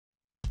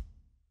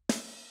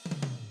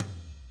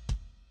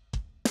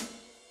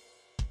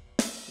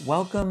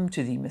Welcome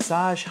to the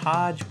Massage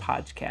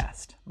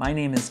Hodgepodgcast. My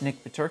name is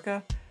Nick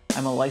Paterka.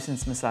 I'm a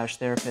licensed massage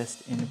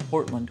therapist in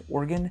Portland,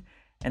 Oregon,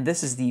 and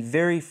this is the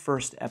very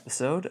first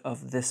episode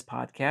of this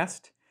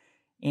podcast.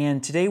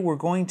 And today we're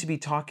going to be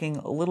talking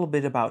a little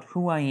bit about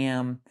who I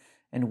am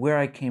and where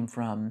I came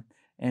from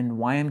and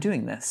why I'm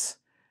doing this.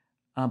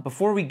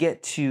 Before we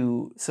get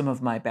to some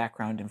of my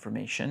background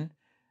information,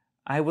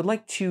 I would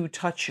like to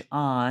touch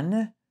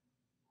on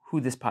who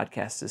this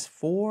podcast is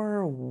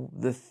for,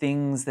 the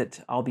things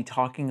that I'll be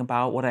talking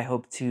about, what I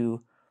hope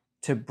to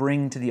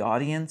bring to the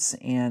audience,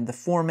 and the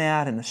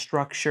format and the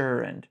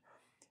structure, and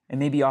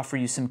maybe offer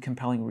you some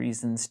compelling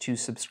reasons to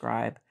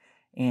subscribe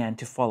and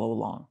to follow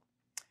along.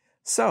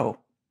 So,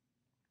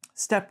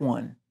 step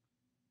one,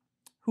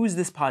 who's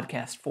this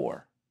podcast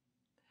for?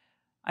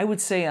 I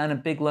would say on a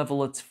big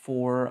level it's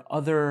for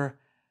other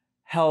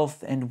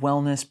health and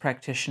wellness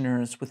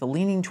practitioners with a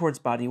leaning towards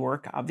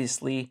bodywork.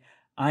 Obviously,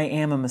 I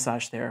am a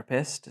massage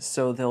therapist,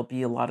 so there'll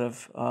be a lot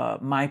of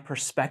my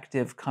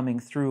perspective coming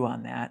through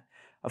on that.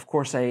 Of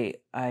course, I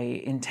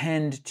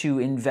intend to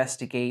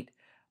investigate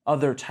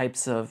other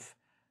types of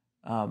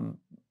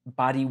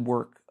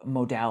bodywork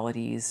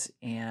modalities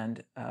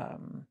and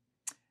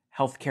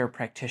healthcare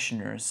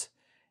practitioners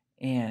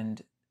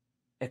and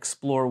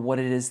explore what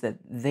it is that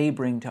they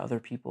bring to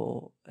other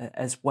people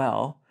as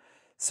well.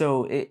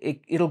 So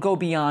it'll go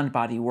beyond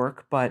bodywork,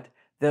 but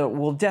there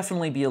will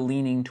definitely be a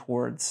leaning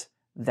towards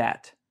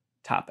that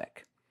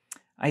topic.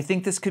 I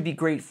think this could be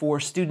great for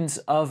students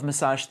of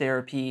massage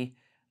therapy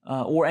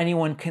or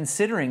anyone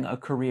considering a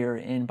career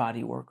in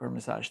bodywork or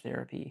massage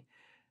therapy.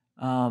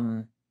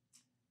 I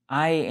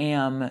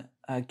am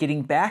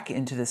getting back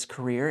into this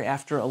career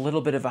after a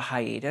little bit of a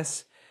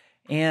hiatus,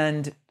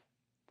 and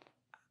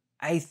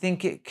I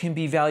think it can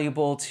be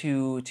valuable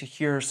to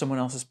hear someone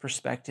else's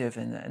perspective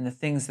and the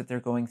things that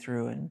they're going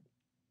through and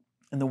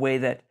the way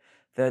that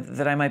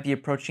I might be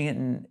approaching it,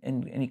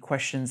 and any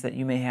questions that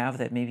you may have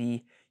that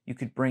maybe you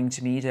could bring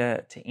to me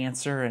to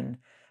answer, and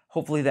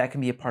hopefully that can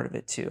be a part of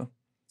it too.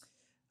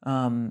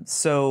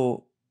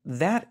 So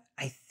that,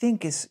 I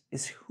think, is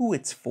who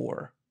it's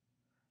for,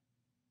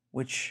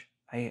 which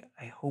I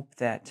hope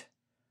that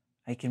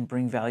I can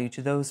bring value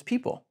to those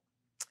people,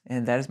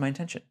 and that is my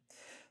intention.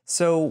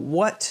 So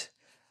what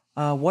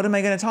am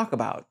I going to talk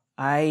about?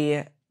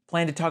 I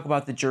plan to talk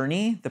about the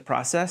journey, the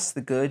process,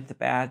 the good, the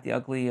bad, the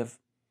ugly of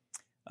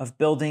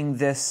building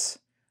this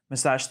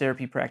massage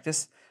therapy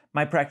practice.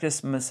 My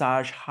practice,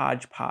 Massage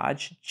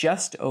Hodgepodge,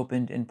 just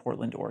opened in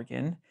Portland,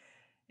 Oregon,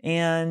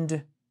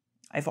 and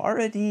I've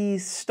already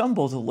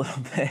stumbled a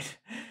little bit.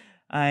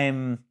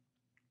 I'm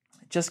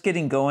just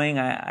getting going.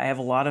 I have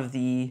a lot of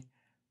the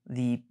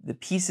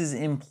pieces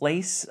in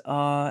place,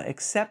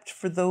 except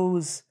for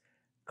those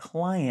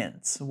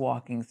clients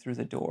walking through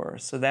the door.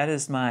 So that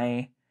is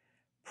my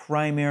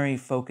primary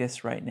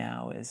focus right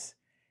now, is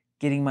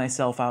getting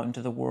myself out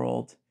into the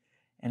world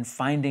and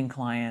finding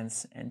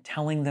clients and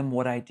telling them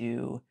what I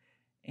do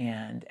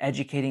and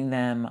educating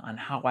them on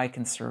how I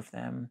can serve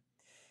them.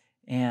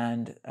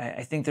 And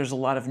I think there's a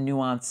lot of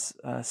nuance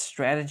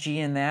strategy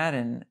in that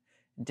and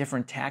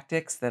different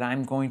tactics that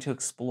I'm going to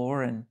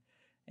explore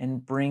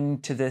and bring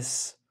to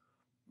this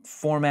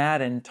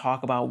format and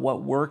talk about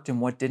what worked and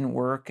what didn't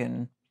work.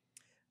 And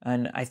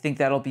I think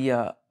that'll be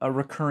a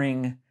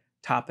recurring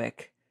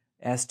topic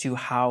as to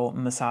how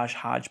Massage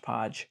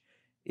Hodgepodge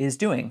is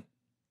doing.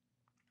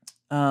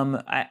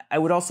 I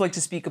would also like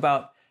to speak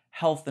about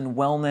health and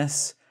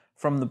wellness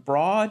from the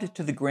broad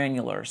to the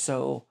granular.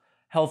 So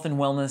health and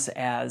wellness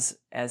as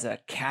a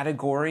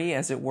category,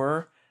 as it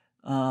were,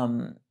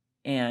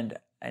 and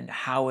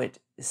how it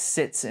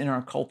sits in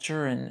our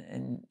culture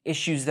and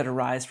issues that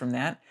arise from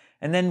that.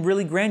 And then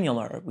really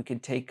granular. We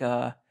could take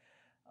a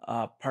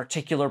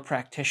particular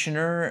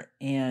practitioner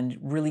and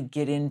really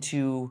get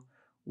into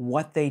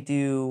what they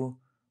do,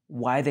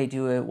 why they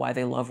do it, why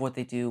they love what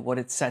they do, what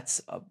it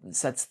sets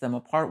them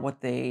apart,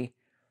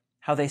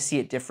 how they see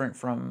it different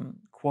from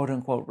quote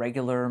unquote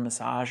regular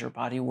massage or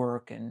body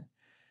work. And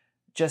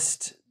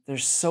just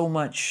there's so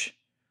much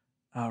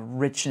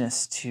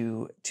richness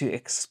to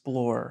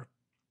explore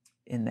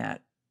in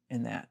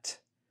that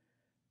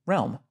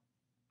realm.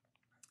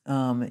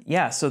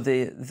 So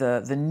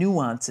the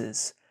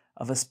nuances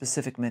of a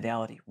specific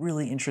modality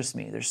really interest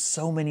me. There's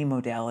so many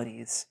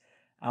modalities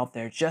out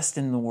there just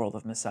in the world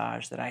of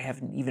massage that I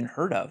haven't even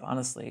heard of,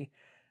 honestly.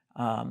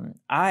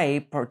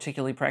 I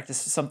particularly practice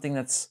something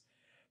that's,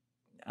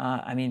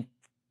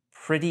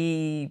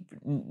 pretty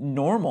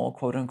normal,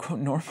 quote unquote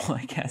normal,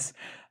 I guess.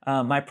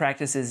 My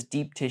practice is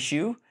deep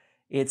tissue.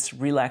 It's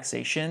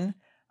relaxation.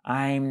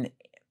 I'm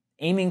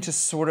aiming to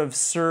sort of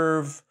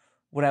serve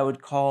what I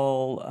would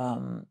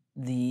call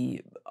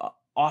the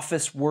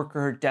office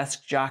worker,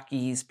 desk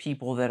jockeys,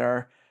 people that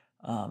are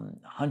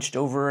hunched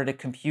over at a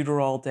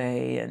computer all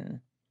day and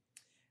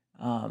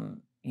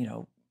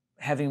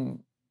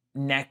having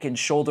neck and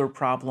shoulder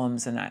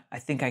problems. And I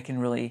think I can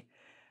really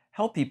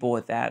help people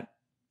with that.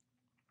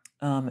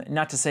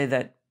 Not to say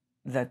that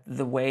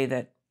the way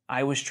that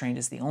I was trained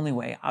is the only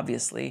way,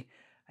 obviously.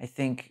 I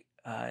think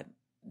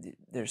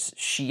there's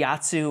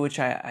shiatsu, which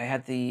I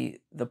had the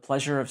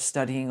pleasure of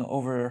studying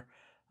over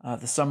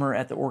the summer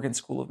at the Oregon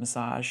School of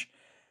Massage.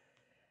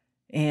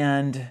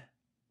 And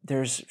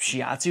there's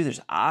shiatsu, there's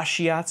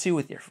shiatsu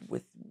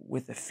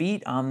with the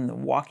feet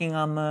walking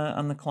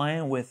on the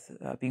client with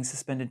being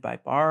suspended by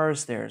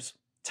bars. There's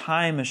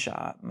Thai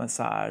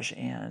massage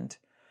and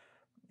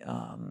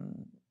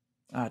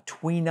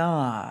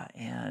tuina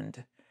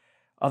and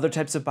other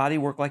types of body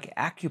work like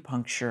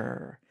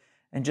acupuncture,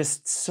 and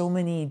just so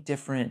many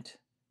different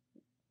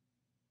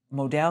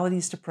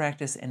modalities to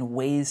practice and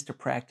ways to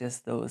practice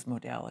those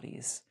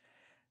modalities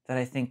that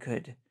I think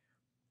could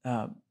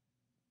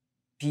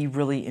be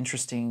really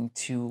interesting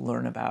to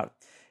learn about.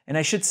 And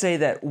I should say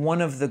that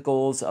one of the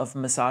goals of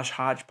Massage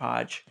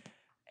Hodgepodge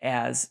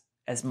as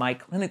my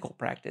clinical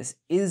practice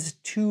is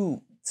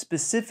to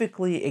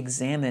specifically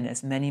examine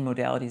as many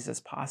modalities as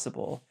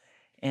possible,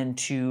 and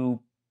to,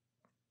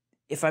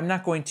 if I'm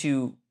not going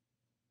to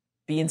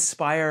be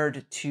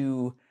inspired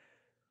to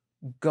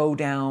go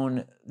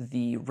down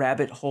the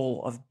rabbit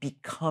hole of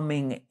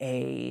becoming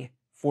a,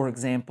 for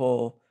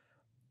example,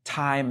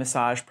 Thai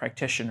massage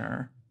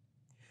practitioner,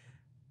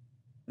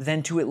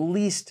 then to at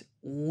least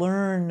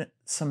learn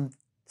some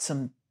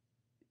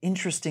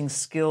interesting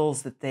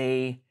skills that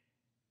they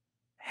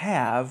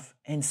have,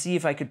 and see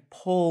if I could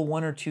pull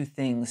one or two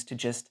things to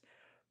just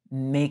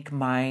make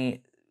my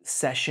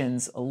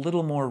sessions a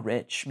little more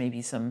rich,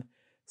 maybe some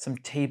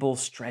table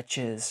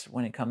stretches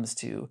when it comes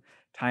to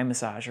Thai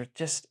massage, or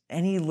just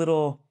any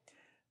little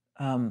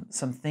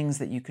some things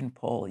that you can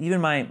pull.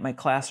 Even my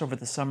class over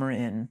the summer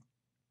in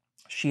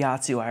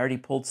shiatsu, I already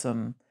pulled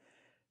some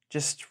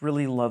just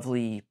really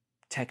lovely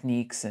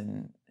techniques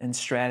and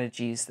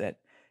strategies that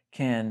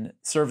can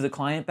serve the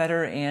client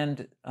better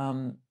and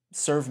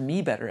serve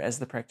me better as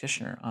the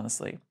practitioner,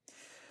 honestly.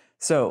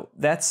 So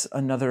that's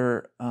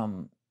another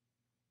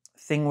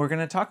thing we're going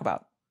to talk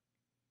about.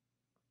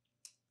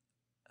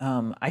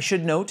 I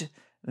should note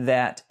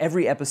that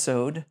every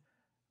episode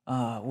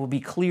will be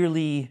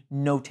clearly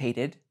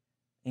notated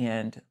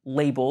and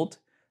labeled,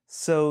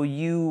 so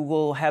you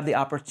will have the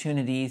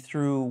opportunity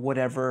through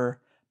whatever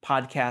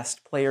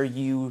podcast player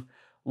you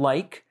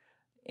like,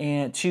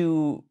 and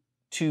to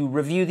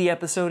review the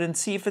episode and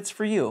see if it's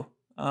for you.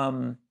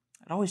 It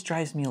always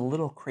drives me a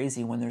little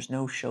crazy when there's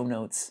no show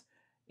notes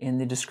in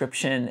the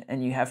description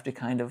and you have to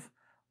kind of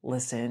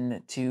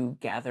listen to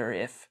gather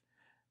if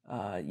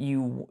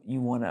you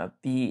want to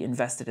be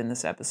invested in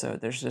this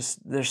episode.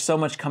 There's so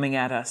much coming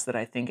at us that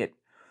I think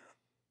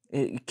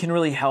it can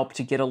really help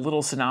to get a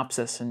little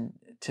synopsis and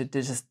to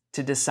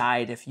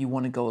decide if you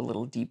want to go a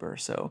little deeper.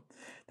 So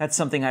that's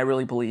something I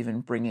really believe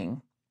in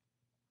bringing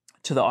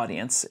to the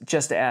audience,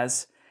 just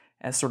as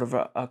sort of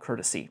a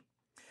courtesy.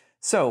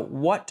 So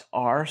what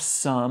are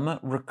some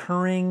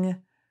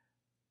recurring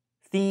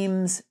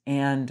themes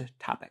and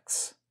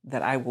topics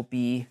that I will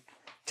be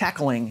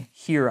tackling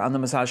here on the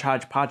Massage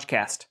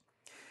Hodgepodgcast?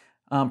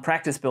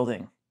 Practice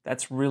building.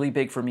 That's really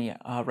big for me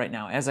right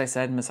now. As I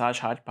said, Massage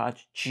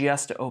Hodgepodge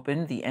just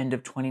opened the end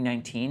of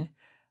 2019.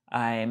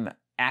 I'm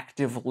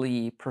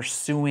actively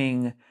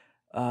pursuing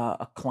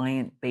a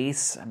client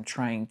base. I'm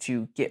trying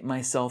to get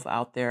myself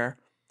out there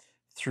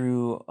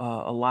through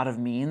a lot of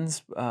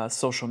means,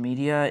 social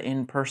media,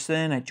 in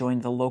person. I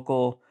joined the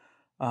local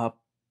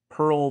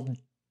Pearl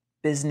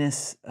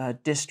Business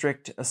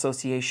District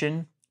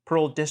Association,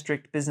 Pearl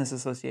District Business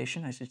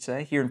Association, I should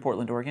say, here in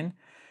Portland, Oregon,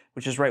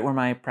 which is right where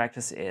my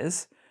practice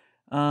is.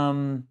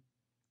 I'm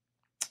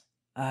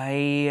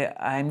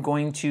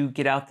going to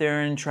get out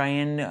there and try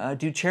and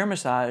do chair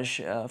massage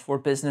for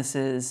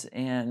businesses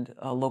and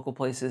local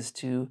places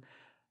to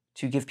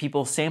give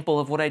people a sample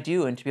of what I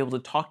do and to be able to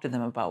talk to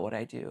them about what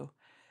I do.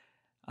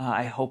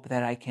 I hope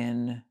that I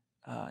can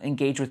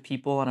engage with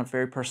people on a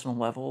very personal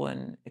level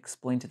and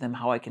explain to them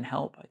how I can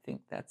help. I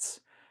think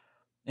that's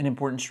an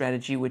important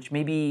strategy, which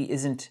maybe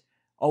isn't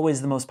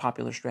always the most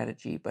popular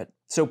strategy, but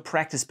so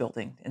practice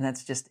building, and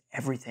that's just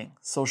everything: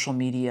 social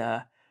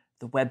media,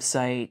 the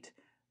website,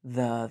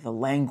 the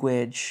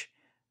language.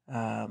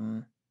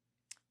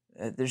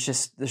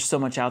 There's so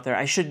much out there.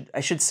 I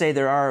should say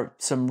there are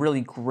some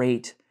really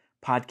great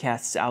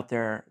podcasts out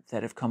there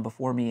that have come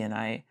before me, and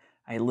I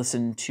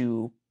listen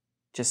to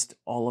just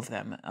all of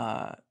them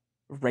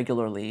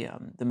regularly.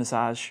 The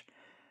Massage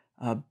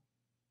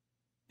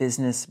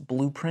Business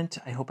Blueprint,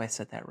 I hope I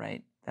said that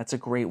right. That's a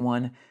great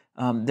one.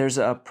 There's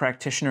a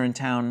practitioner in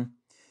town,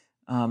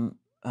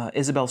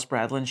 Isabel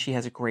Spradlin. She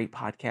has a great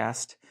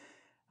podcast.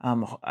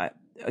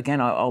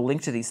 I'll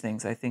link to these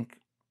things. I think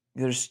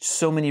there's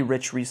so many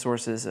rich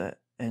resources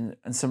and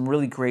some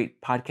really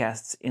great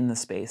podcasts in the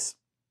space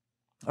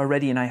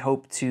already, and I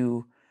hope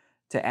to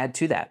add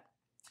to that.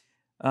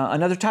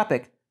 Another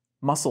topic: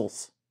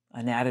 muscles,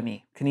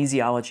 anatomy,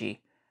 kinesiology.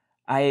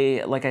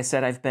 Like I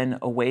said, I've been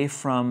away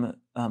from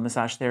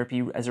massage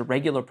therapy as a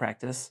regular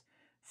practice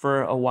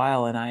for a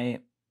while, and I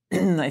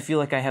I feel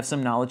like I have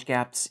some knowledge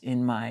gaps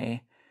in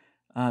my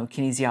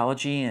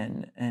kinesiology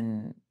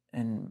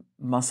and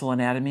muscle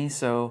anatomy.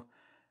 So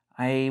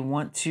I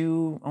want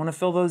to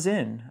fill those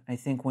in. I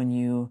think when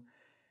you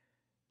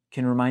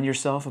can remind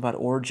yourself about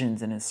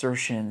origins and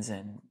insertions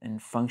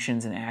and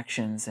functions and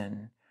actions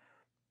and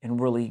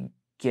really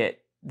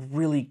get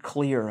really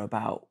clear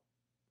about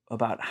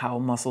how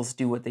muscles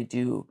do what they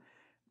do,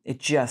 it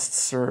just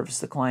serves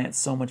the client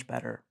so much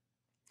better.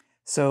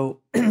 So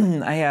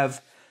I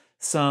have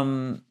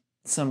some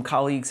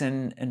colleagues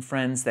and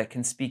friends that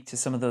can speak to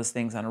some of those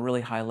things on a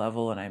really high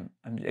level, and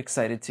I'm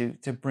excited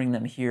to bring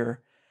them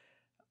here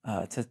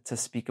to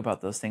speak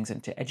about those things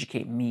and to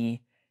educate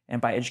me, and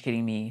by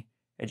educating me,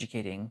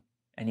 educating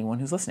anyone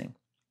who's listening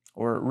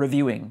or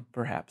reviewing,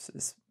 perhaps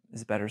is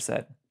better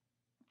said.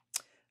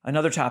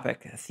 Another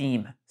topic, a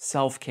theme,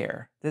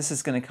 self-care. This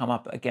is going to come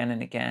up again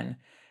and again.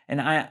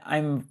 And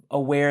I'm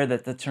aware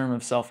that the term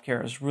of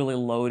self-care is really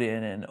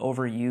loaded and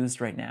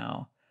overused right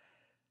now.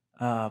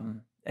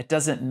 It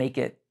doesn't make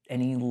it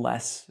any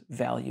less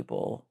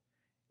valuable.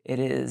 It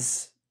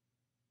is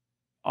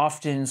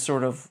often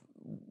sort of,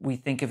 we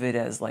think of it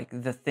as like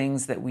the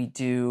things that we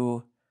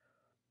do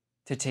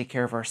to take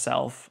care of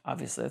ourselves.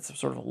 Obviously, that's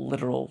sort of a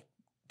literal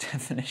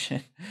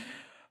definition.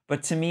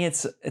 But to me,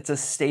 it's a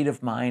state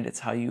of mind. It's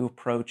how you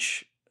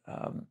approach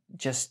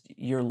just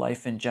your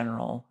life in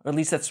general, or at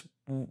least that's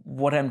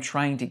what I'm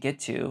trying to get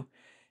to.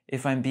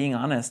 If I'm being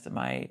honest,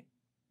 my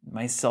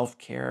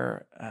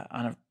self-care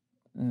on a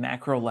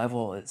macro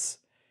level is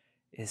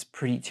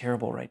pretty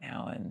terrible right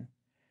now, and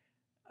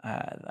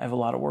I have a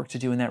lot of work to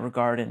do in that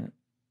regard. And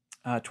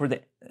toward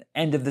the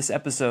end of this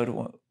episode,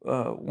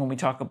 when we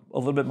talk a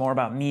little bit more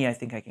about me, I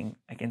think I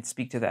can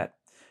speak to that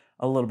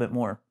a little bit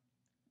more.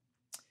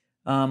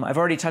 I've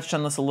already touched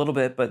on this a little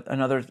bit, but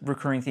another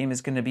recurring theme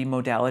is going to be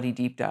modality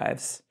deep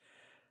dives.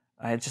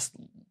 I just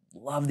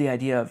love the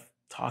idea of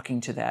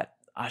talking to that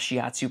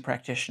Ashiatsu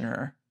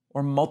practitioner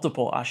or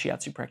multiple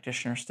Ashiatsu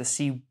practitioners to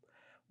see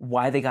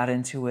why they got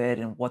into it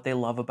and what they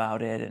love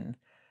about it and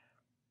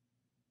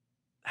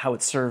how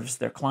it serves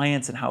their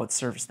clients and how it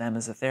serves them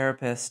as a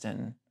therapist.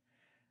 And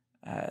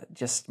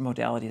just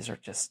modalities are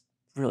just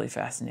really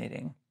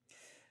fascinating.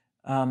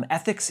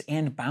 Ethics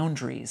and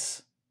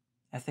boundaries.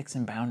 Ethics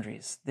and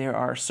boundaries. There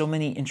are so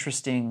many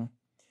interesting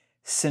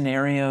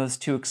scenarios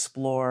to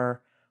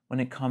explore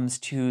when it comes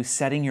to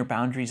setting your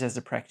boundaries as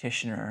a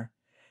practitioner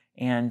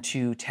and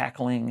to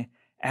tackling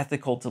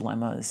ethical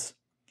dilemmas.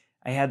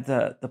 I had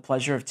the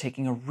pleasure of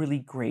taking a really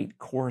great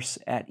course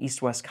at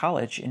East West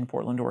College in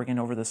Portland, Oregon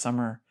over the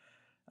summer.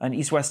 And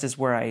East West is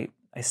where I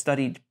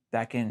studied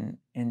back in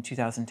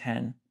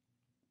 2010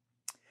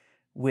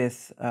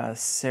 with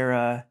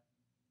Sarah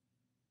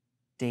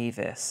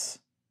Davis.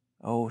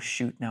 Oh,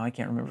 shoot. Now I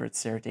can't remember if it's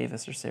Sarah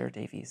Davis or Sarah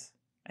Davies.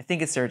 I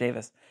think it's Sarah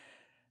Davis.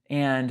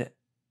 And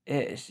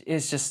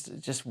it's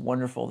just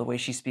wonderful the way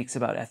she speaks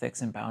about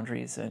ethics and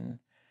boundaries and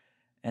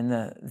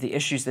the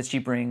issues that she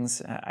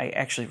brings. I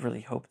actually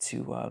really hope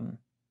to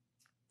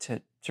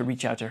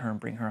reach out to her and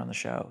bring her on the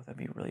show. That'd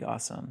be really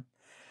awesome.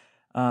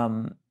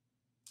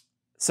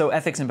 So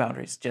ethics and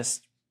boundaries,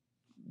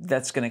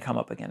 that's going to come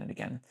up again and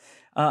again.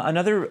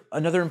 Another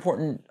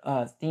important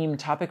theme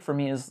topic for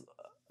me is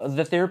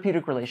the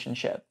therapeutic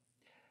relationship.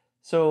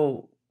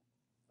 So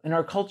in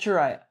our culture,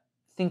 I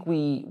think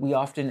we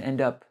often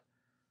end up,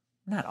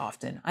 not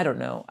often, I don't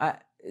know.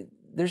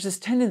 There's this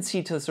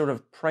tendency to sort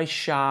of price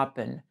shop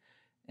and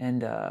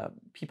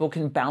people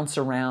can bounce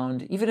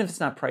around. Even if it's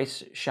not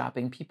price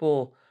shopping,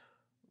 people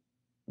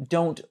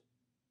don't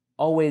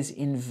always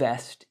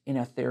invest in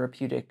a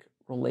therapeutic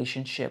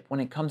relationship when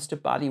it comes to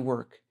body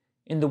work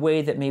in the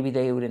way that maybe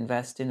they would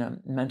invest in a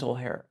mental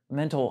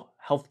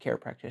health care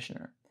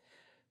practitioner.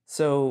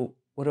 So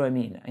what do I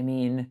mean? I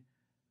mean,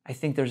 I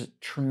think there's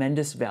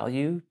tremendous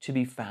value to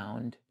be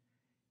found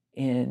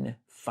in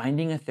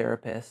finding a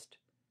therapist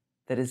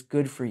that is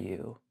good for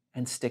you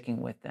and sticking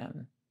with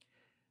them.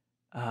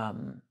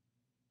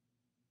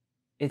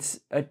 It's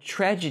a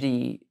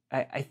tragedy.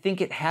 I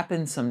think it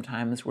happens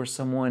sometimes where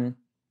someone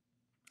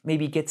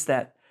maybe gets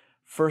that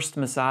first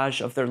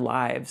massage of their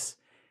lives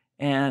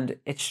and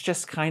it's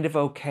just kind of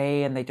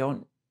okay, and they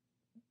don't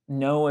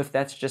know if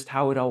that's just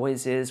how it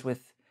always is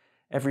with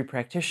every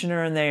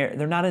practitioner, and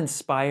they're not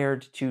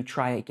inspired to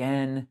try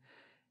again.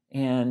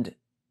 And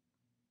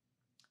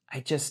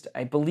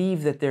I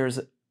believe that there's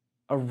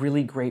a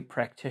really great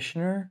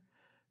practitioner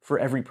for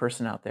every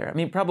person out there. I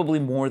mean, probably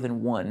more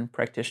than one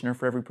practitioner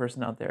for every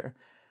person out there.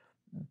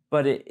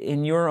 But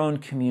in your own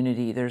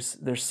community, there's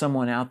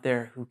someone out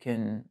there who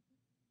can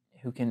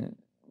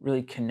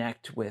really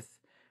connect with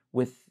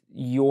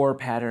your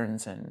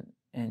patterns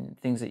and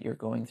things that you're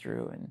going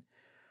through.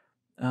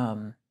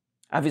 And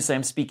obviously,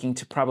 I'm speaking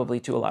probably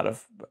to a lot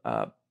of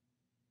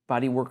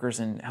body workers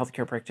and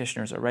healthcare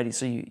practitioners already,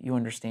 so you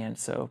understand.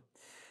 So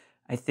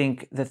I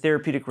think the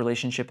therapeutic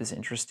relationship is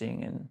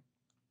interesting, and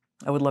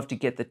I would love to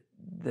get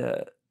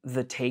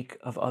the take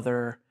of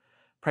other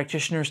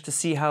practitioners to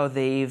see how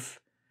they've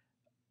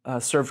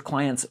served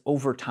clients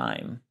over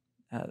time.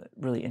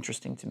 Really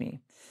interesting to me.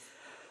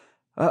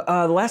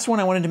 The last one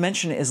I wanted to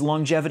mention is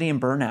longevity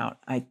and burnout.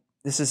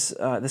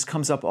 This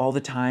comes up all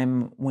the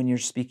time when you're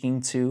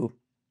speaking to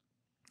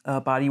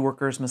body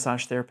workers,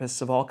 massage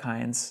therapists of all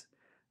kinds.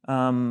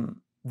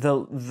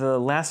 The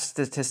last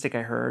statistic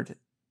I heard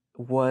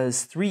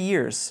was 3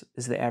 years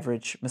is the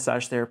average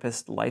massage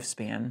therapist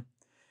lifespan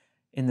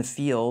in the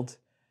field.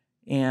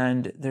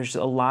 And there's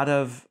a lot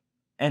of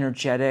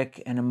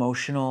energetic and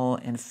emotional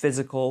and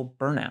physical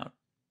burnout.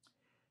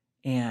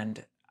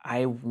 And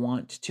I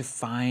want to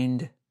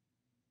find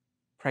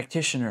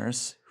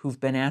practitioners who've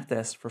been at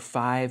this for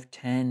 5,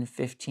 10,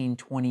 15,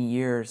 20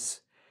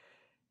 years,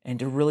 and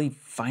to really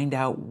find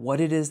out what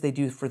it is they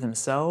do for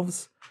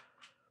themselves,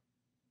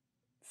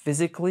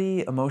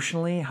 physically,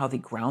 emotionally, how they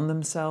ground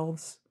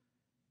themselves,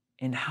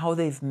 and how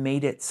they've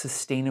made it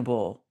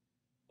sustainable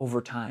over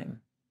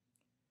time,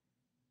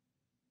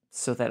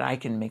 so that I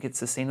can make it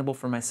sustainable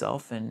for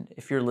myself. And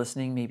if you're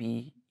listening,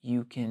 maybe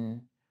you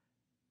can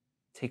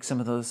take some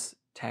of those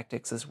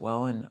tactics as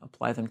well and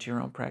apply them to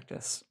your own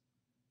practice.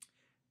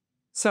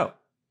 So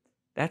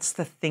that's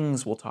the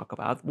things we'll talk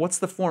about. What's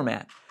the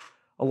format?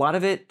 A lot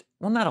of it,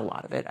 well, not a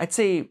lot of it. I'd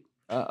say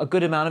a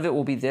good amount of it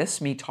will be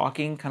this, me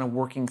talking, kind of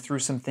working through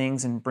some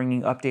things and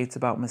bringing updates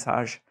about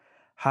Massage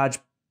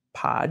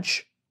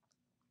Hodgepodge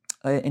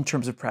in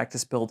terms of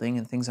practice building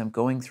and things I'm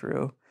going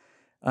through.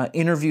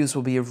 Interviews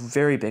will be a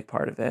very big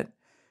part of it.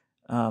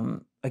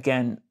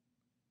 Again,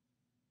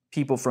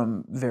 people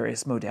from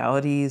various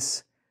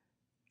modalities,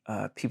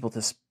 people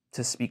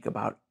to speak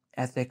about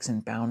ethics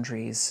and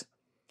boundaries,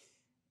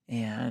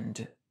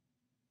 and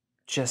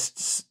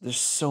just there's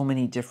so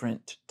many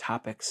different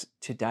topics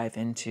to dive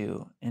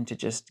into and to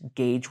just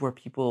gauge where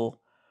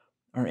people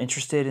are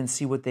interested and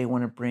see what they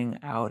want to bring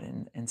out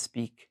and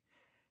speak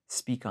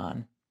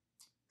on.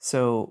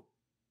 So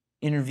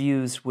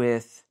interviews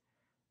with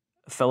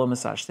fellow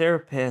massage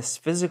therapists,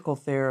 physical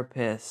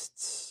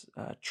therapists,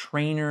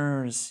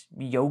 trainers,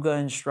 yoga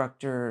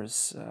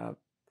instructors,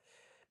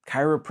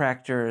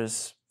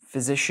 chiropractors,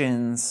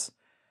 physicians,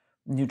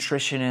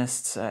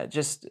 nutritionists,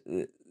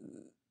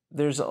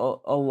 there's a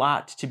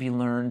lot to be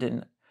learned.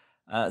 And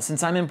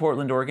since I'm in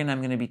Portland, Oregon, I'm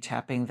going to be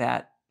tapping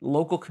that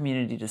local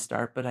community to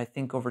start, but I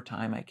think over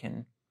time I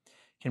can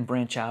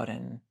branch out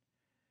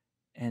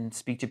and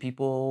speak to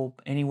people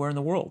anywhere in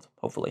the world,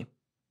 hopefully.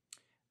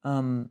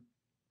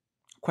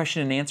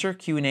 Question and answer,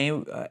 Q&A.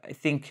 I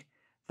think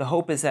the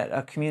hope is that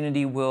a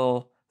community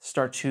will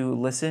start to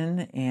listen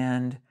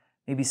and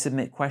maybe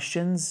submit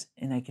questions,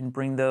 and I can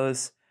bring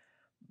those,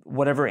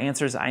 whatever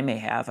answers I may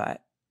have. I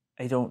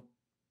don't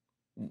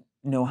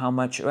know how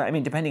much, I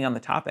mean, depending on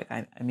the topic,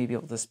 I may be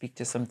able to speak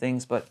to some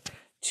things, but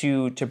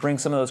to bring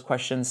some of those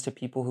questions to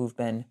people who've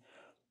been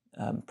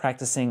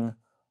practicing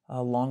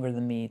longer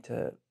than me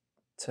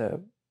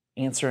to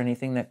answer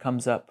anything that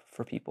comes up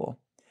for people.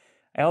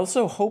 I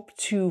also hope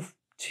to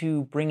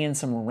bring in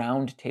some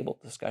round table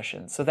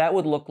discussions. So that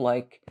would look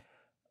like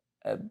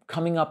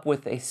coming up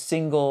with a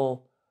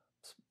single,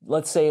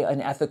 let's say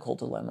an ethical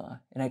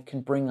dilemma, and I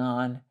can bring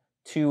on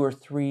 2 or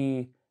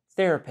 3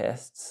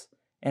 therapists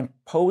and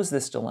pose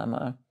this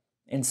dilemma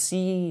and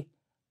see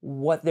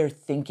what their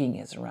thinking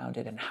is around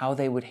it and how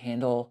they would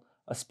handle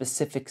a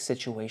specific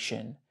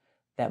situation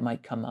that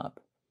might come up.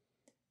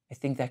 I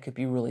think that could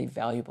be really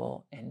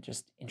valuable and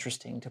just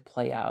interesting to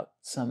play out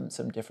some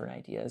different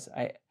ideas.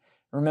 I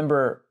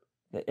remember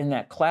that in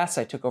that class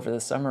I took over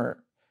the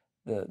summer,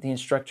 the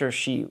instructor,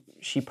 she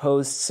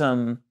posed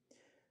some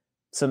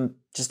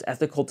just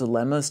ethical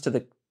dilemmas to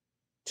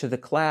the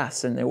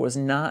class, and there was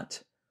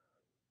not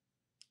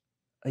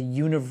a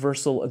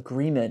universal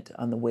agreement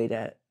on the way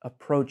to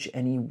approach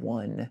any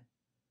one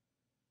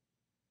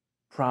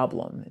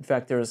problem. In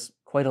fact, there's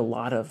quite a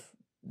lot of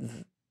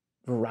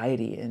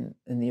variety in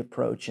the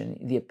approach and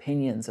the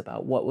opinions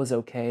about what was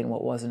okay and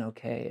what wasn't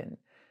okay in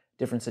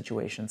different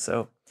situations.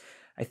 So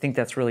I think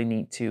that's really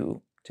neat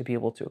to be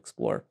able to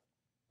explore.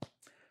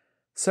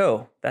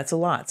 So that's a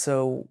lot.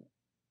 So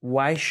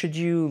why should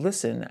you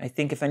listen? I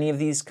think if any of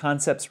these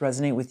concepts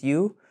resonate with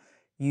you,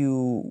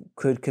 you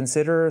could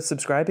consider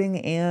subscribing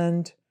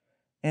and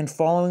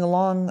following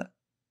along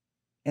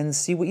and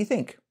see what you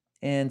think,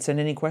 and send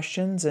any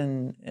questions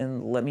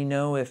and let me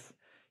know if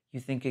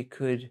you think it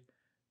could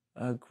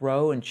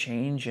grow and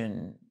change.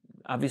 And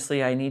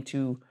obviously I need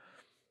to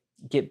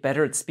get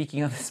better at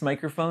speaking on this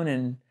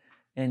microphone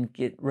and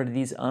get rid of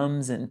these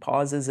ums and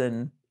pauses,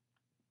 and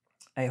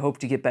I hope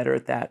to get better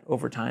at that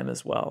over time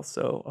as well.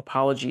 So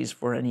apologies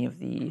for any of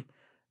the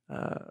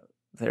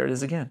there it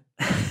is again.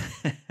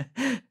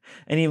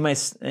 any of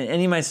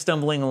my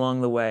stumbling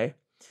along the way.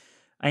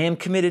 I am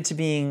committed to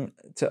being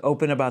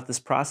open about this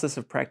process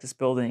of practice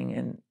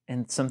building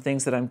and some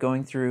things that I'm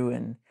going through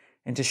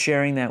and to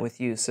sharing that with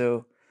you.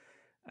 So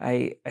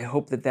I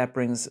hope that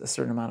brings a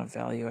certain amount of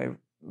value. I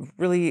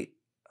really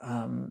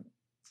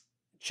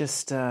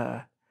just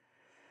kind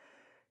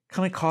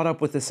of caught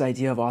up with this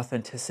idea of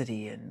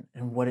authenticity and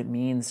what it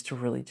means to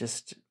really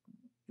just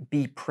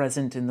be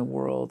present in the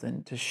world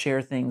and to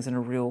share things in a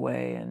real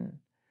way. And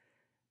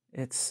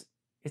it's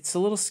a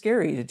little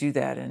scary to do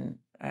that. And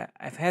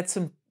I've had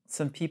some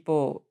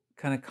people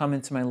kind of come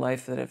into my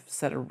life that have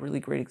set a really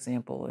great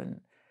example,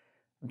 and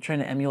I'm trying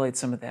to emulate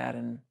some of that.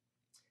 And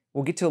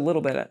we'll get to a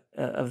little bit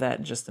of that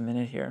in just a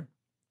minute here.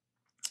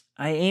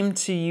 I aim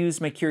to use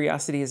my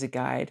curiosity as a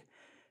guide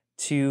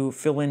to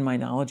fill in my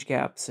knowledge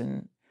gaps,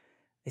 and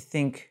I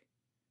think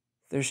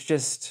there's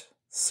just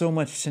so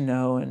much to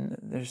know, and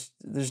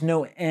there's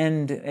no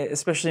end,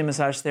 especially in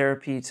massage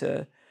therapy,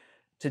 to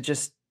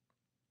just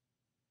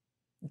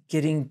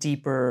getting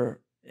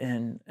deeper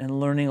and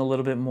learning a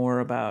little bit more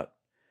about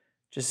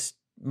just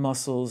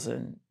muscles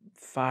and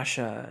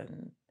fascia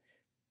and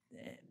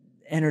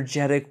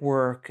energetic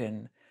work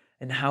and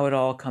how it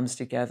all comes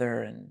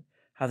together, and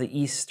how the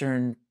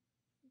Eastern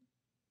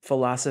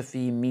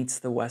philosophy meets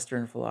the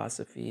Western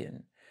philosophy.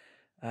 And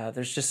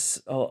there's just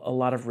a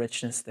lot of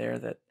richness there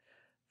that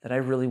I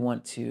really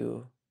want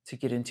to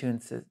get into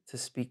and to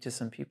speak to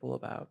some people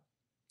about.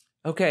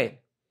 Okay,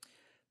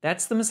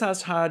 that's the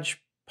Massage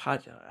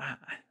Hodgepodge.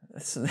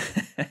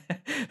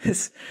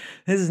 This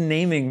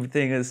naming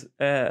thing is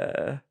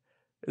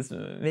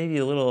maybe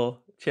a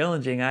little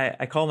challenging.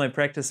 I call my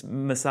practice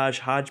Massage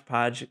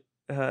Hodgepodge.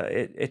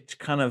 It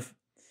kind of,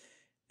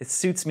 it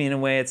suits me in a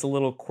way. It's a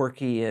little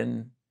quirky,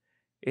 and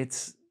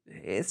it's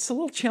a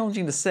little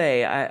challenging to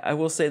say. I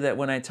will say that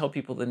when I tell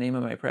people the name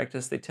of my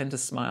practice, they tend to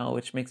smile,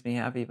 which makes me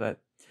happy.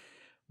 But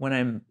when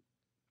I'm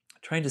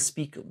trying to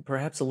speak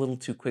perhaps a little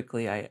too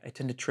quickly, I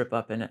tend to trip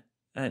up. And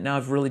now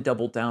I've really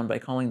doubled down by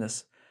calling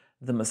this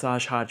the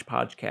Massage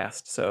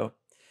Hodgepodgcast. So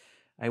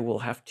I will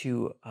have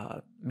to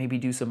maybe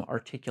do some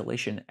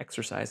articulation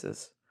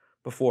exercises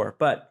before.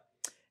 But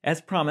as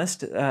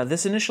promised,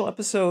 this initial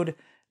episode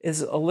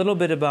is a little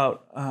bit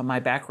about my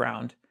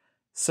background.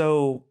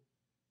 So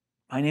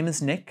my name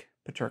is Nick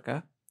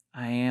Paterka.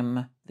 I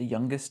am the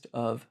youngest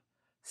of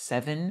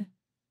 7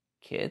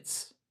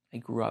 kids. I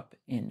grew up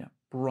in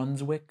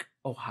Brunswick,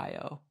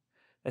 Ohio.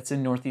 That's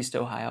in Northeast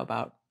Ohio,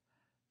 about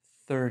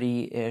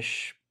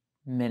 30-ish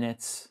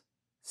minutes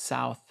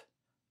south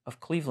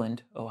of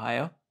Cleveland,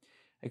 Ohio.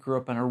 I grew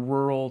up on a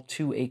rural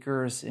 2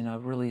 acres in a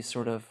really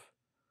sort of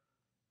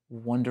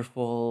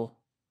wonderful,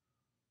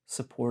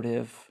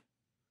 supportive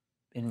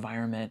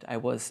environment. I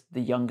was the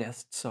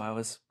youngest, so I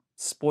was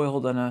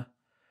spoiled on a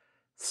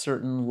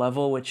certain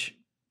level, which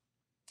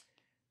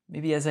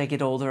maybe as I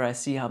get older, I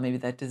see how maybe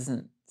that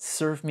doesn't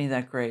serve me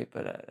that great,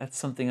 but that's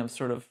something I'm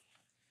sort of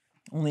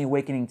only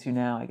awakening to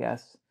now, I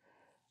guess.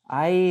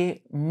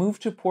 I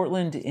moved to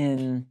Portland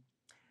in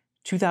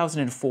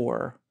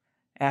 2004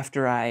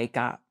 after I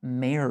got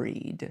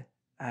married.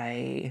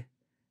 I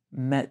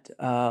met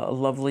a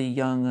lovely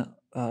young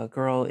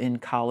girl in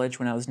college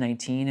when I was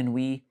 19, and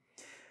we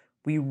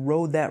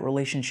rode that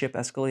relationship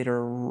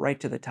escalator right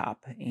to the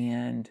top,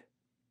 and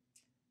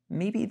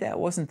maybe that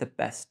wasn't the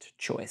best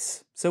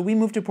choice. So we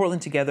moved to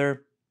Portland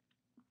together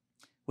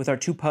with our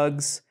 2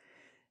 pugs,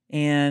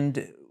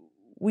 and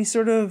we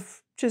sort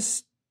of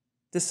just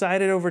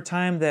decided over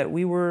time that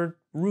we were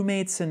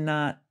roommates and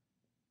not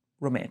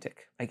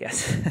romantic, I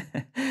guess.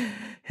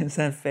 Is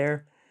that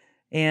fair?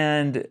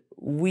 And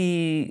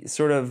we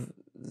sort of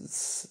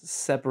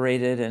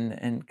separated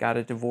and got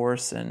a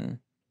divorce and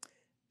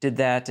did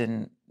that,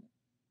 and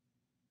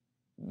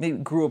maybe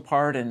grew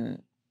apart,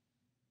 and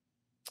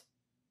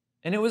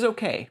it was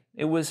okay.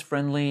 It was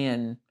friendly,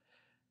 and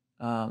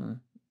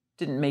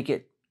didn't make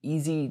it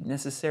easy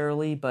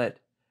necessarily, but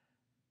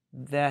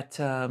that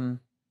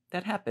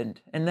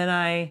happened. And then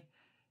I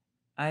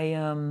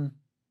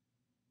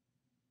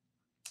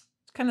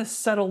kind of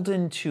settled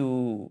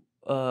into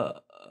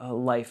a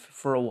life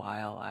for a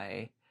while.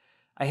 I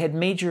had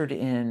majored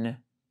in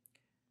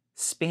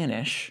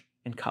Spanish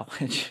in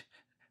college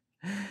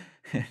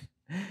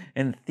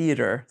and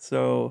theater,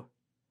 so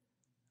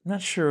I'm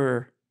not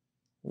sure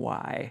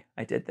why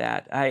I did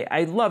that.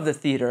 I love the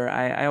theater.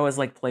 I always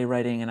liked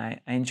playwriting, and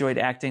I enjoyed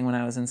acting when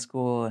I was in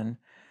school, and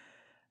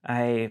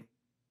I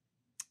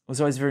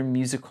was always very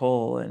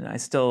musical, and I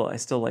still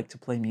like to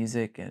play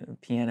music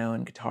and piano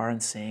and guitar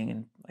and sing,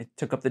 and I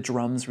took up the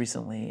drums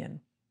recently,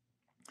 and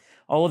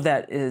all of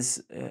that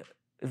is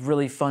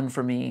really fun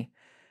for me.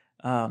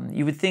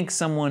 You would think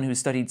someone who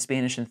studied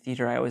Spanish and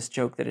theater, I always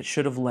joke that it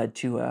should have led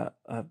to a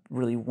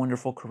really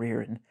wonderful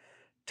career in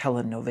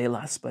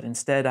telenovelas, but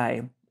instead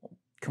I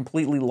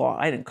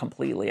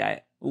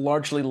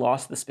largely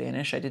lost the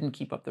Spanish. I didn't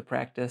keep up the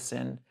practice,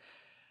 and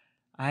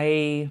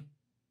I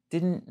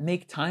didn't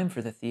make time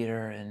for the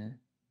theater, and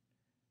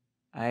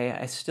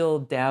I still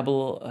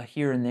dabble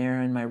here and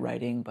there in my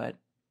writing, but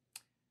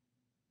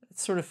it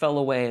sort of fell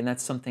away, and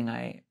that's something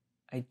I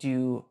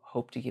do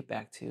hope to get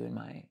back to in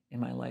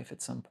my life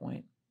at some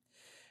point.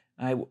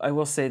 I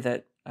will say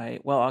that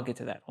I'll get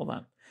to that.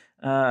 Hold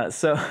on.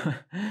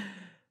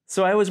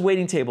 So I was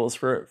waiting tables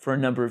for a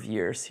number of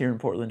years here in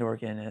Portland,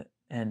 Oregon,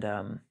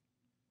 and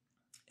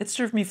it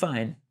served me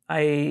fine.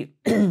 I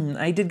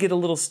did get a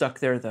little stuck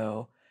there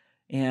though,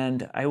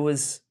 and I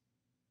was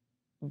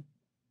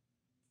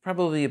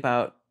probably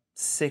about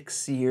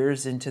 6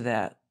 years into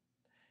that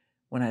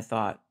when I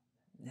thought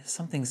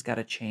something's got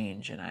to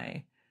change, and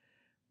I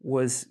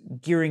was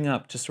gearing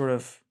up to sort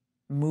of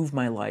move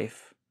my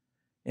life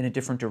in a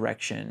different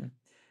direction.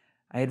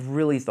 I had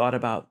really thought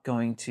about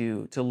going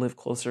to live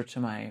closer to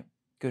my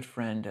good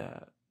friend,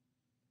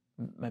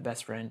 my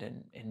best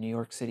friend in New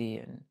York City,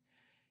 and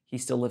he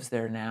still lives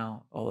there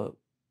now, although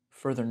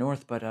further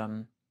north. But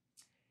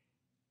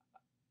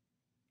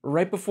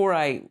right before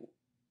I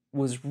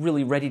was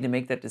really ready to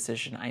make that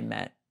decision, I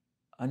met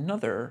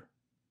another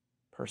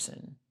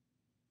person,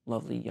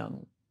 lovely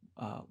young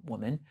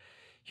woman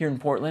here in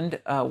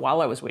Portland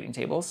while I was waiting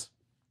tables.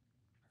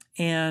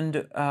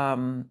 And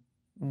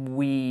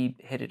we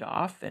hit it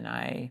off,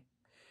 and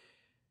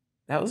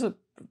that was a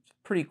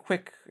pretty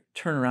quick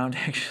turnaround,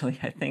 actually.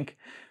 I think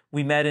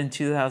we met in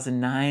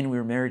 2009. We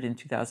were married in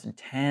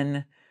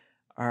 2010.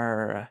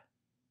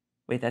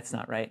 Wait, that's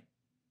not right.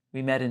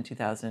 We met in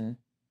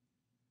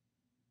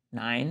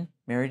 2009,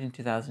 married in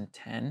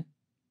 2010.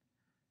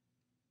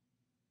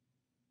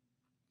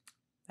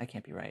 That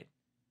can't be right.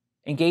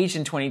 Engaged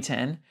in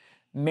 2010,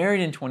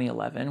 married in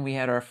 2011. We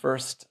had our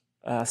first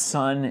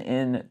son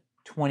in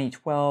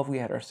 2012. We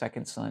had our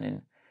second son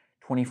in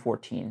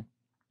 2014.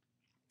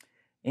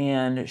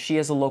 And she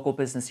has a local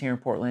business here in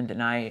Portland,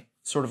 and I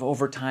sort of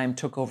over time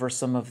took over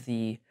some of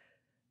the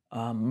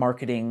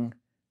marketing,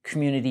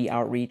 community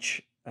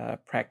outreach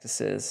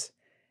practices.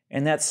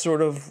 And that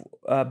sort of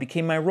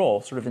became my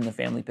role, sort of in the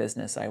family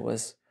business. I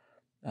was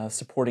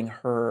supporting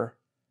her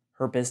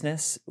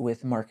business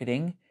with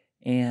marketing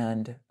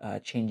and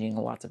changing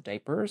lots of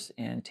diapers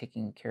and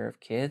taking care of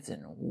kids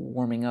and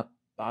warming up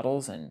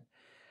bottles and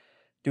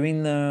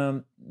doing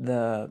the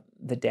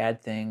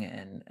dad thing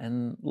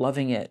and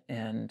loving it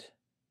and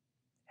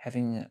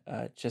having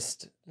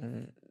just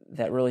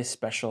that really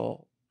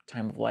special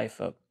time of life.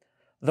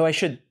 Though I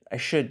should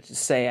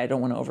say, I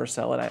don't want to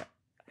oversell it.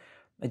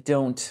 I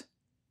don't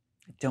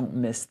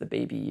miss the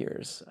baby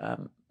years.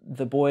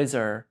 The boys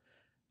are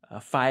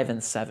 5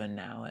 and 7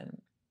 now,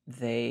 and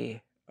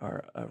they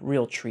are a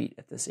real treat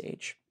at this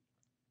age.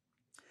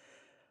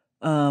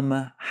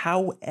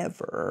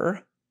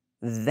 However,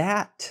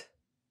 that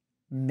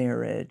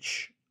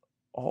marriage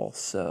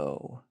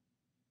also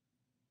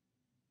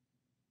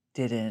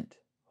didn't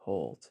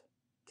hold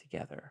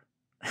together.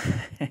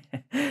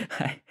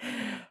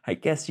 I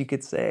guess you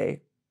could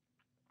say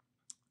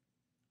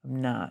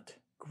I'm not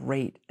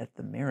great at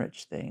the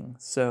marriage thing.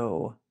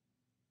 So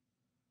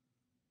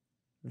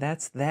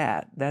that's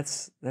that.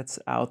 That's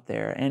out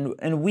there.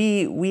 And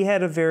we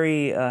had a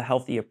very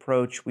healthy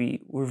approach.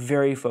 We were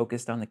very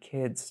focused on the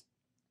kids.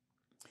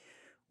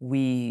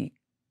 I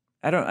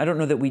don't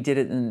know that we did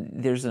it,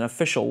 and there's an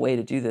official way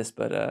to do this,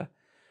 but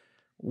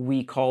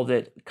we called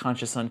it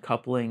conscious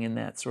uncoupling in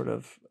that sort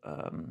of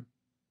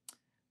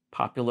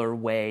popular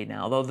way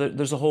now. Although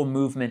there's a whole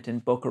movement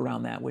and book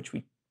around that, which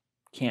we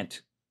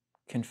can't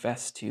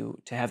confess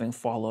to having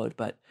followed.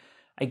 But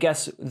I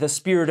guess the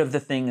spirit of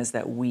the thing is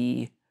that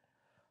we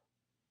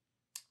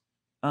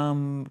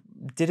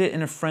did it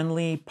in a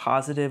friendly,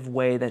 positive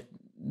way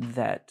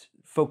that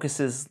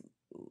focuses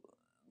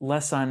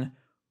less on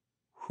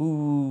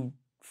who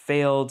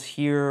failed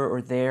here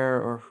or there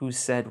or who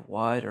said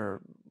what,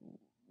 or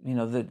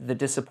the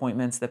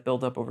disappointments that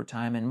build up over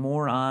time, and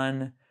more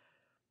on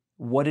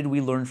what did we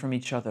learn from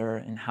each other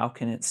and how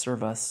can it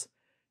serve us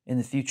in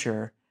the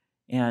future,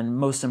 and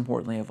most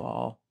importantly of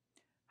all,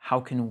 how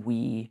can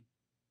we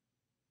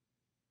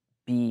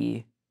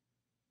be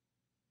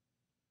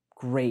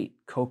great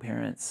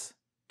co-parents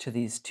to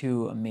these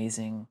two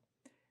amazing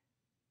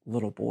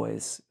little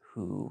boys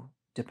who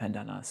depend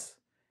on us.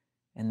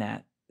 And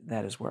that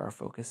is where our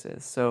focus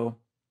is. So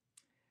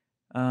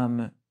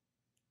 2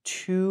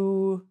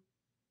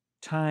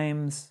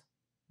 times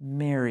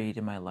married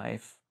in my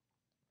life.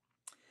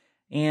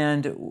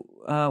 And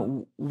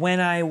when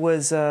I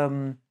was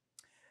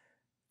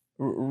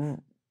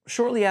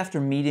shortly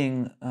after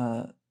meeting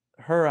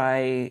her,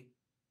 I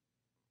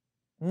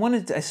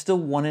still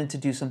wanted to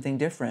do something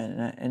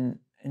different, and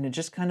it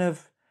just kind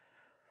of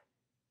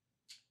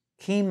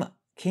came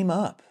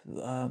up.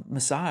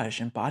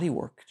 Massage and body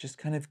work just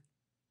kind of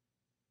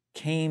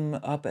came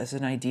up as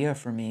an idea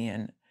for me,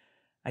 and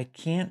I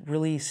can't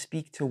really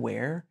speak to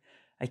where.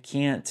 I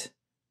can't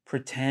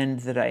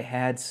pretend that I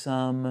had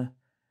some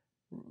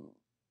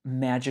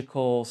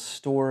magical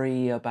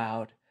story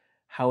about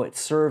how it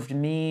served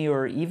me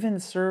or even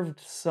served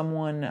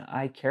someone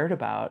I cared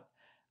about.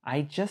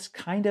 I just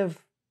kind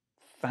of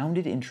found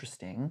it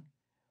interesting,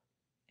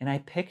 and I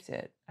picked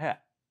it.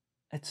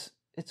 It's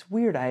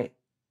weird. I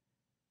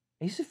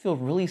used to feel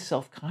really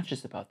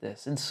self-conscious about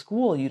this. In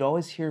school, you'd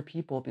always hear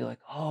people be like,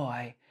 "Oh,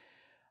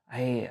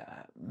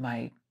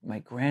 my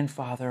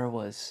grandfather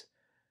was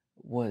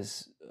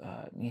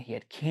he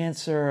had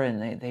cancer,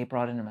 and they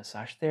brought in a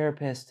massage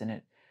therapist, and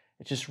it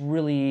just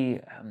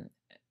really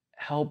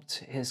helped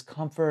his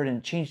comfort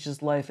and changed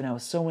his life, and I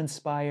was so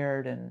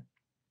inspired." And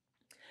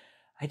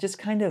I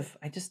just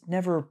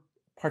never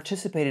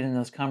participated in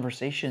those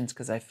conversations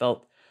because I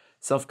felt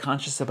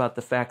self-conscious about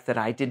the fact that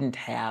I didn't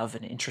have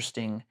an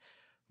interesting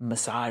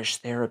massage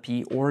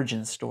therapy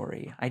origin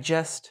story. I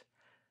just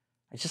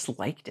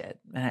liked it,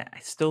 and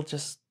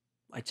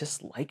I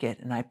just like it,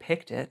 and I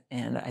picked it,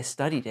 and I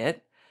studied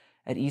it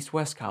at East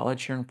West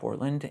College here in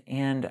Portland,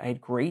 and I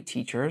had great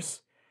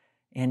teachers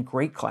and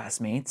great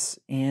classmates,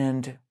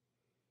 and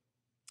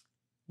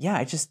yeah,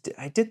 I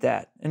did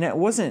that, and I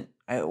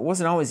it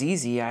wasn't always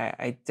easy.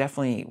 I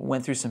definitely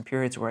went through some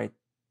periods where I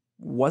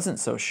wasn't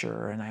so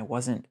sure and I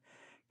wasn't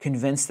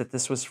convinced that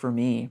this was for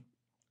me.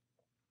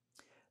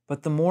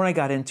 But the more I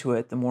got into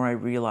it, the more I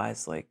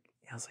realized, like,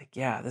 I was like,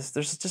 yeah,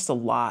 there's just a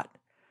lot.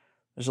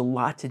 There's a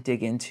lot to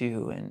dig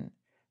into, and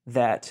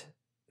that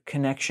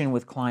connection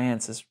with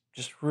clients is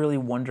just really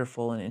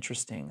wonderful and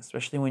interesting,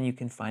 especially when you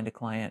can find a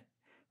client,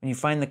 when you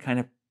find the kind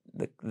of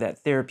that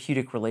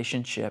therapeutic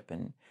relationship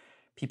and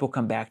people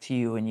come back to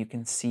you and you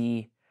can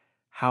see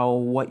how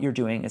what you're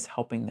doing is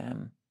helping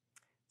them.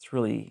 It's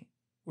really,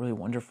 really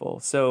wonderful.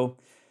 So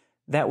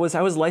I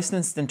was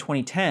licensed in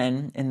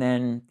 2010, and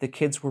then the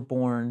kids were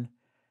born,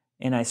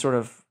 and I sort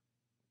of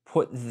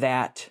put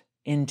that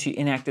into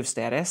inactive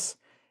status,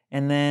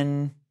 and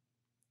then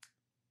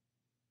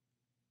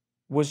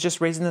was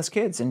just raising those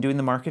kids and doing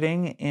the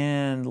marketing,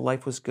 and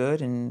life was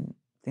good and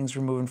things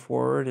were moving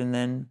forward. And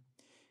then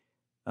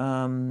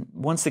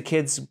once the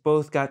kids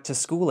both got to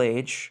school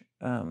age,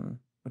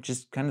 which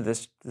is kind of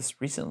this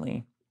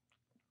recently,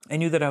 I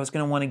knew that I was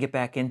going to want to get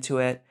back into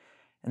it.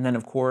 And then,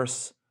 of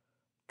course,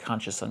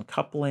 conscious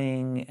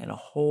uncoupling and a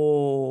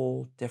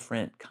whole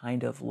different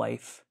kind of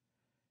life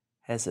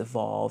has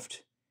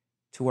evolved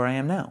to where I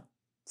am now.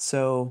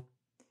 So,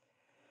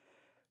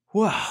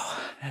 wow,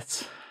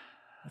 that's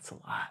a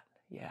lot.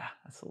 Yeah,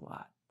 that's a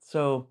lot.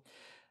 So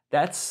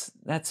that's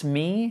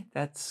me.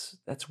 That's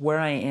where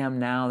I am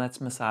now.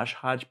 That's Massage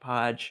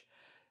Hodgepodge.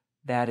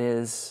 That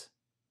is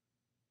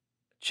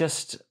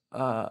just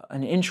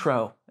an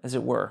intro, as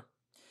it were.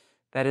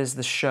 That is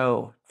the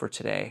show for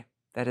today.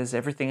 That is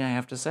everything I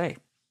have to say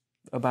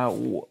about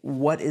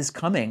what is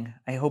coming.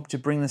 I hope to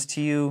bring this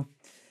to you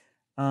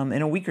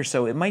in a week or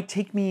so. It might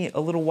take me a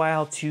little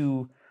while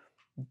to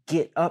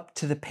get up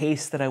to the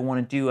pace that I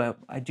want to do.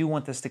 I do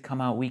want this to come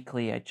out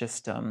weekly. I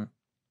just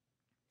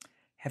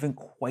haven't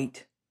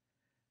quite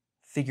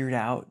figured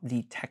out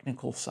the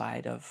technical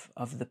side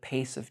of the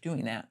pace of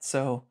doing that.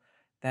 So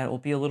that will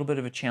be a little bit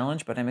of a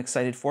challenge, but I'm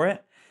excited for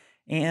it.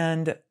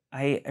 And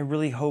I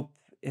really hope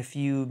if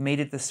you made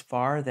it this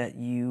far that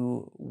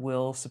you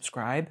will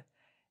subscribe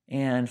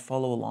and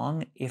follow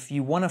along. If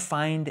you want to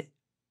find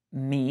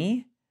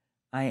me,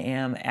 I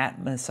am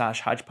at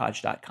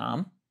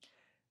massagehodgepodge.com,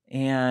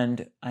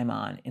 and I'm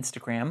on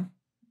Instagram,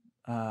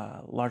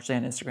 largely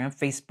on Instagram,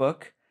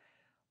 Facebook,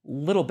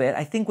 little bit.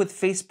 I think with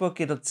Facebook,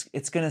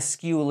 it's going to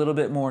skew a little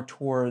bit more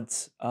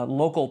towards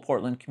local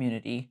Portland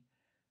community.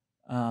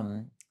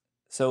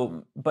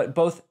 But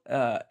both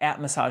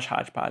at Massage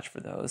Hodgepodge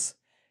for those,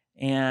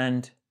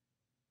 and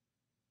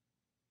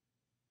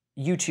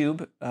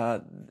YouTube.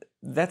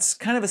 That's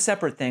kind of a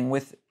separate thing.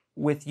 With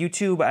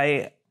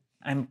YouTube,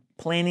 I'm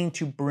planning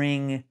to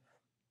bring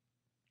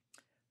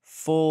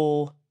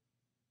full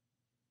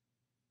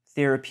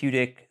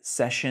therapeutic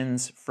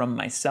sessions from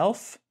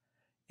myself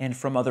and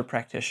from other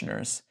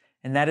practitioners.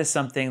 And that is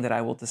something that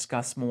I will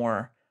discuss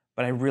more,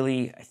 but I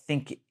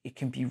think it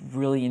can be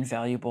really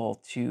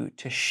invaluable to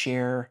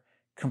share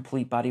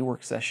complete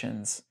bodywork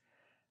sessions.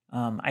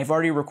 I've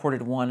already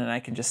recorded one, and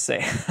I can just say,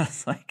 I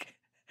was like,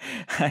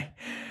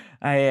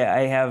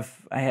 I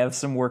have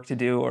some work to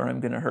do, or I'm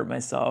going to hurt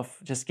myself.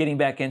 Just getting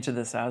back into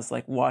this, I was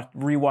like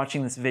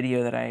rewatching this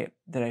video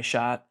that I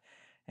shot,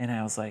 and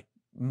I was like,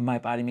 my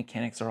body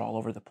mechanics are all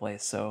over the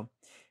place. So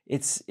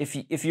it's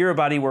if you're a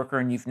body worker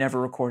and you've never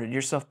recorded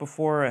yourself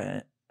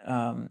before,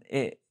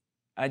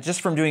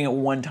 just from doing it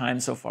one time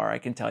so far, I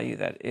can tell you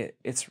that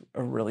it's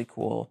a really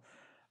cool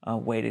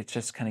way to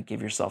just kind of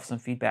give yourself some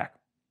feedback.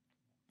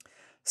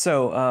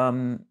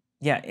 So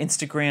yeah,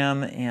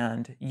 Instagram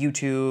and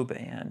YouTube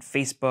and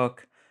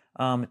Facebook,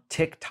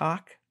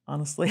 TikTok.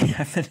 Honestly,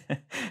 I've been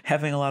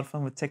having a lot of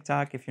fun with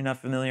TikTok. If you're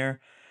not familiar,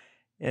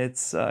 it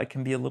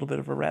can be a little bit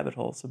of a rabbit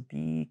hole, so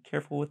be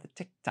careful with the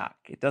TikTok.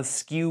 It does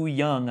skew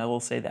young, I will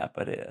say that,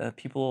 but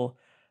people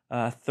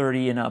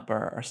 30 and up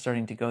are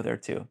starting to go there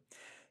too.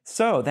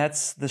 So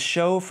that's the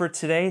show for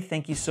today.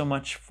 Thank you so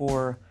much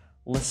for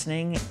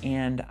listening,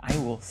 and I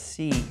will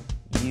see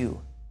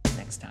you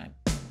next time.